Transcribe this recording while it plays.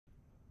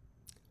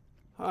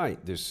Hi,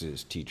 this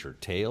is Teacher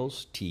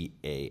Tales,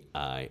 Tails.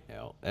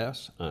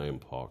 I'm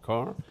Paul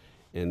Carr,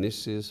 and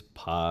this is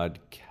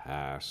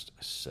Podcast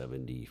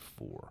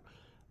 74.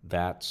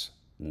 That's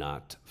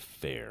Not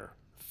Fair,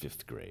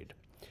 5th grade.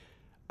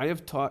 I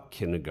have taught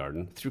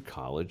kindergarten through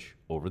college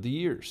over the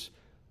years,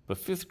 but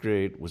 5th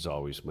grade was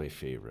always my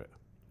favorite.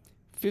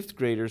 5th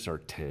graders are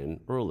 10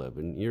 or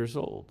 11 years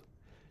old.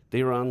 They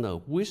are on the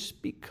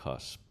wispy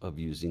cusp of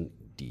using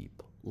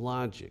deep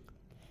logic.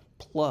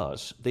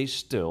 Plus, they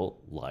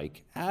still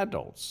like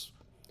adults.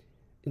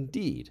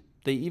 Indeed,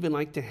 they even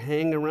like to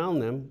hang around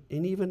them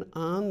and even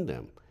on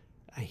them.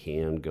 A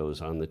hand goes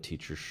on the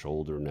teacher's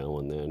shoulder now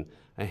and then.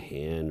 A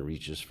hand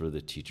reaches for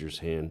the teacher's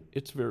hand.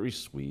 It's very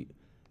sweet,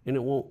 and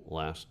it won't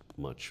last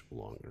much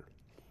longer.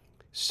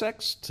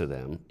 Sex to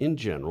them, in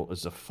general,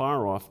 is a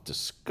far-off,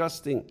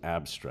 disgusting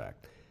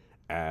abstract,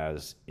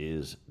 as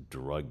is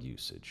drug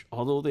usage,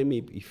 although they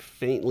may be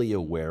faintly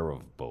aware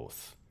of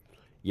both.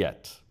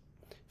 Yet,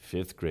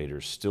 5th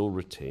graders still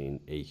retain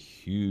a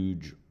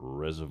huge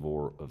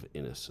reservoir of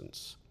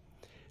innocence.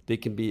 They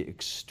can be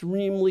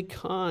extremely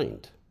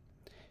kind.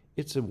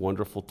 It's a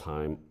wonderful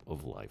time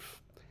of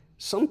life.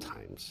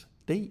 Sometimes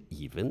they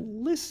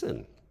even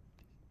listen.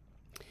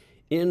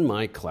 In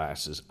my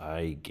classes,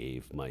 I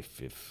gave my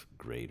 5th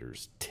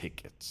graders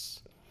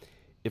tickets.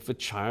 If a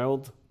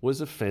child was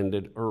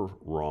offended or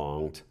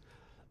wronged,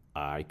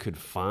 I could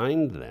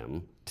find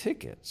them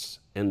tickets,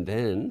 and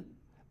then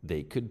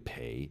they could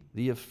pay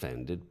the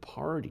offended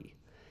party.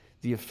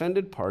 The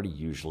offended party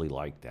usually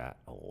liked that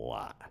a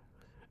lot.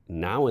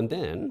 Now and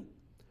then,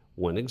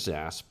 when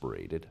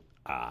exasperated,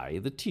 I,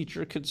 the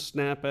teacher, could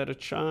snap at a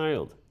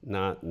child.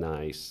 Not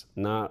nice,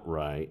 not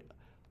right,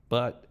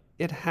 but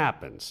it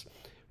happens.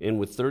 And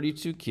with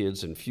 32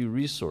 kids and few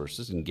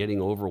resources and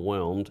getting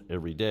overwhelmed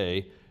every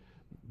day,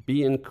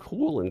 being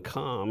cool and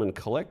calm and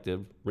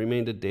collective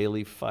remained a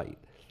daily fight.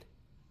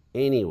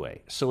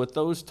 Anyway, so at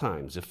those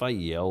times, if I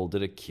yelled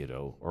at a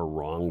kiddo or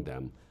wronged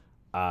them,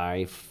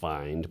 I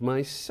fined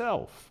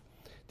myself.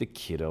 The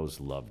kiddos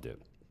loved it.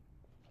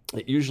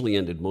 It usually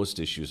ended most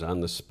issues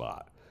on the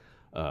spot.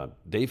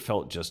 They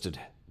felt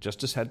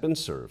justice had been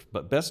served.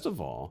 But best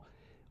of all,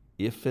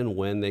 if and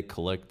when they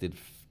collected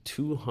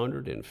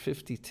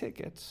 250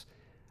 tickets,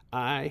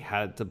 I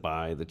had to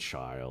buy the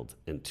child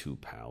and 2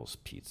 pals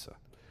pizza.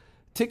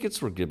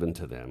 Tickets were given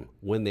to them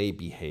when they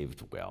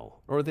behaved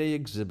well, or they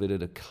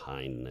exhibited a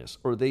kindness,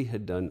 or they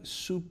had done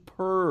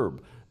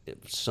superb in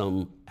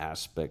some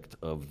aspect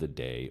of the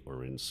day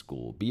or in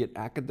school, be it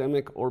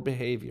academic or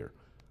behavior.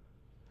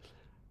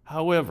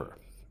 However,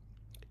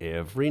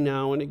 every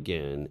now and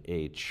again,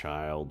 a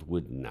child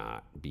would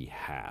not be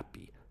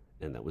happy,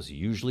 and that was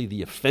usually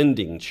the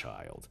offending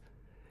child.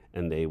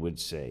 And they would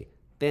say,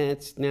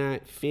 "That's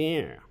not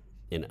fair."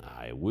 And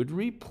I would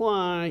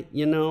reply,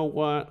 "You know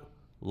what?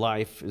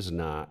 Life is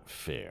not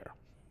fair."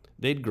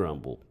 They'd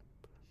grumble,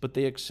 but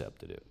they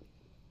accepted it.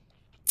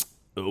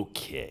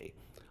 Okay.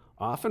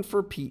 Often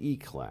for PE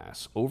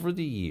class, over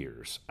the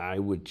years, I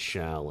would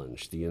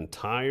challenge the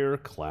entire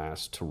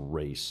class to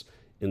race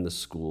in the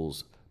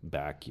school's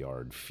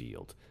backyard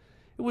field.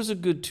 It was a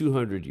good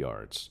 200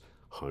 yards,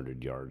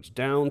 100 yards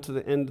down to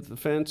the end of the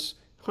fence,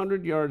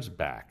 100 yards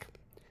back.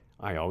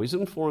 I always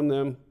informed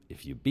them,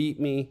 if you beat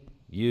me,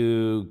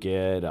 you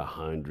get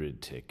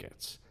 100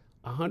 tickets.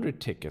 100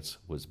 tickets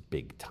was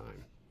big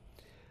time.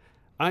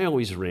 I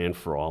always ran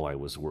for all I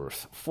was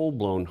worth,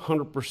 full-blown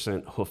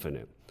 100% hoofing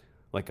it,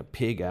 like a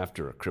pig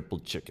after a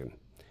crippled chicken.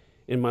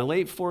 In my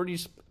late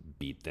 40s,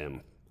 beat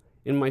them.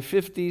 In my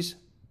 50s,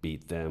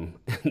 beat them.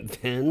 And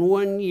then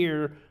one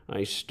year,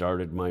 I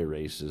started my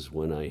races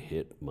when I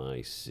hit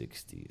my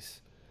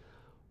 60s.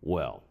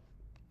 Well,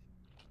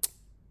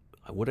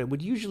 what I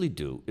would usually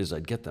do is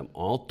I'd get them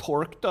all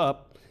torqued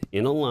up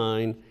in a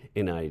line,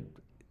 and I'd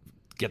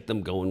get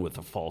them going with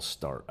a false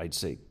start. I'd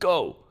say,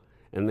 "Go!"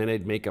 And then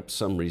I'd make up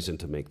some reason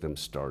to make them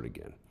start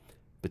again.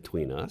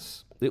 Between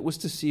us, it was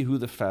to see who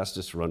the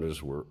fastest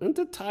runners were and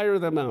to tire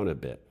them out a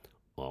bit.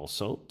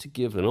 Also, to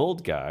give an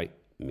old guy,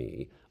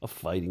 me, a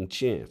fighting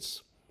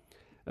chance.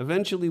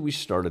 Eventually, we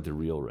started the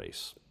real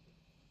race.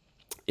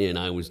 And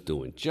I was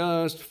doing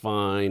just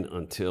fine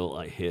until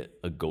I hit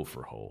a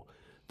gopher hole.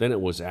 Then it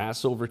was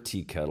ass over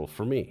tea kettle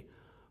for me.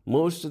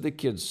 Most of the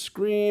kids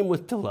screamed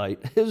with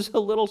delight as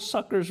the little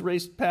suckers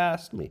raced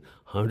past me,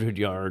 100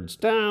 yards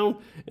down,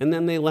 and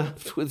then they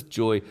laughed with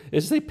joy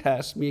as they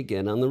passed me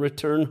again on the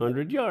return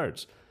 100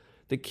 yards.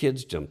 The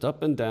kids jumped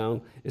up and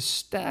down,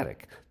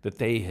 ecstatic that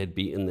they had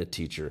beaten the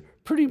teacher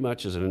pretty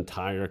much as an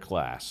entire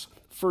class.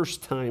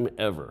 First time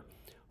ever.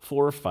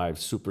 4 or 5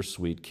 super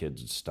sweet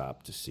kids had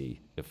stopped to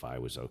see if I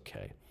was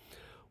okay.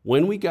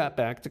 When we got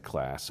back to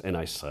class and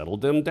I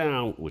settled them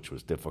down, which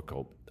was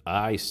difficult,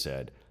 I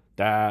said,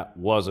 "That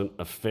wasn't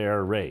a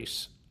fair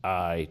race.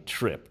 I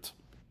tripped."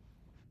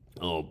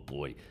 Oh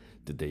boy,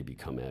 did they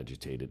become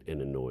agitated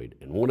and annoyed.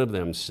 And one of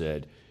them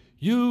said,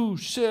 "You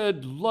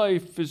said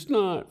life is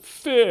not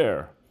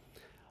fair."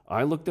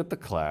 I looked at the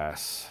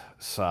class,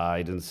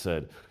 sighed, and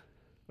said,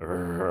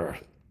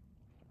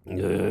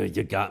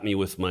 You got me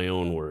with my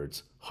own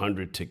words.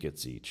 100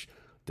 tickets each.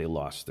 They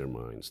lost their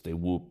minds. They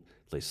whooped.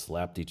 They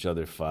slapped each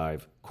other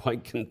 5,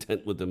 quite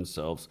content with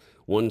themselves.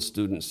 One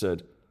student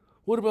said,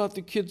 "What about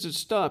the kids that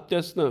stopped?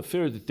 That's not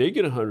fair that they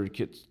get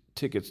 100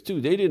 tickets too.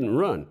 They didn't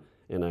run."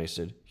 And I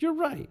said, "You're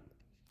right.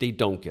 They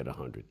don't get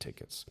 100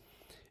 tickets."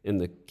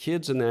 And the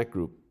kids in that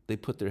group, they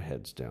put their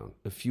heads down.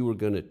 A few were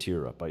going to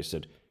tear up. I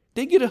said,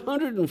 "They get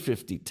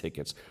 150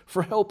 tickets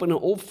for helping an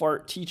old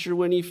fart teacher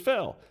when he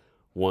fell."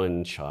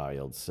 One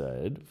child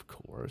said, of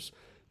course,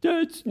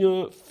 "That's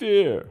not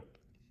fair."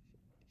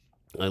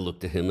 I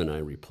looked at him and I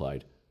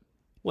replied,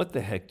 "What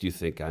the heck do you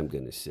think I'm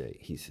going to say?"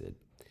 He said,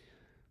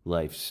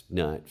 "Life's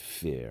not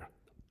fair."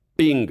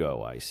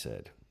 Bingo, I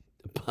said.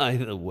 By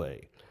the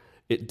way,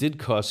 it did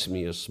cost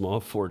me a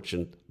small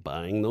fortune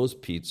buying those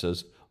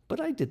pizzas,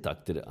 but I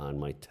deducted it on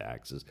my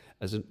taxes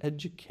as an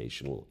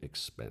educational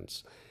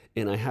expense.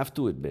 And I have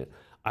to admit,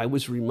 I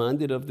was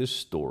reminded of this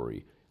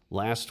story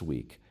last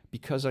week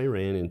because I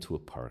ran into a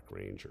park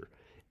ranger,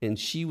 and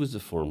she was a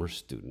former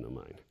student of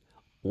mine.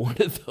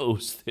 One of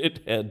those that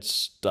had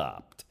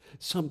stopped.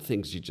 Some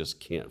things you just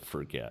can't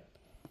forget.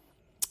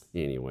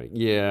 Anyway,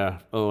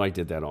 I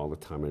did that all the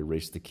time. I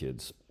raced the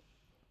kids.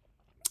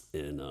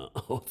 And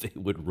they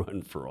would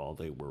run for all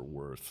they were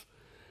worth.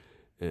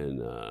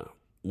 And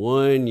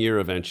one year,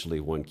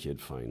 eventually, one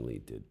kid finally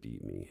did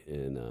beat me.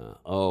 And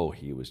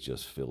he was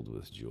just filled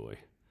with joy.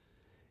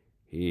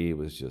 He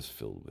was just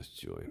filled with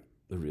joy.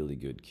 A really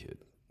good kid.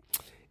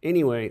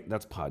 Anyway,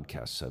 that's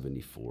podcast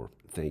 74.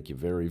 Thank you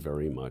very,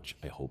 very much.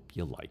 I hope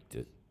you liked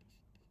it.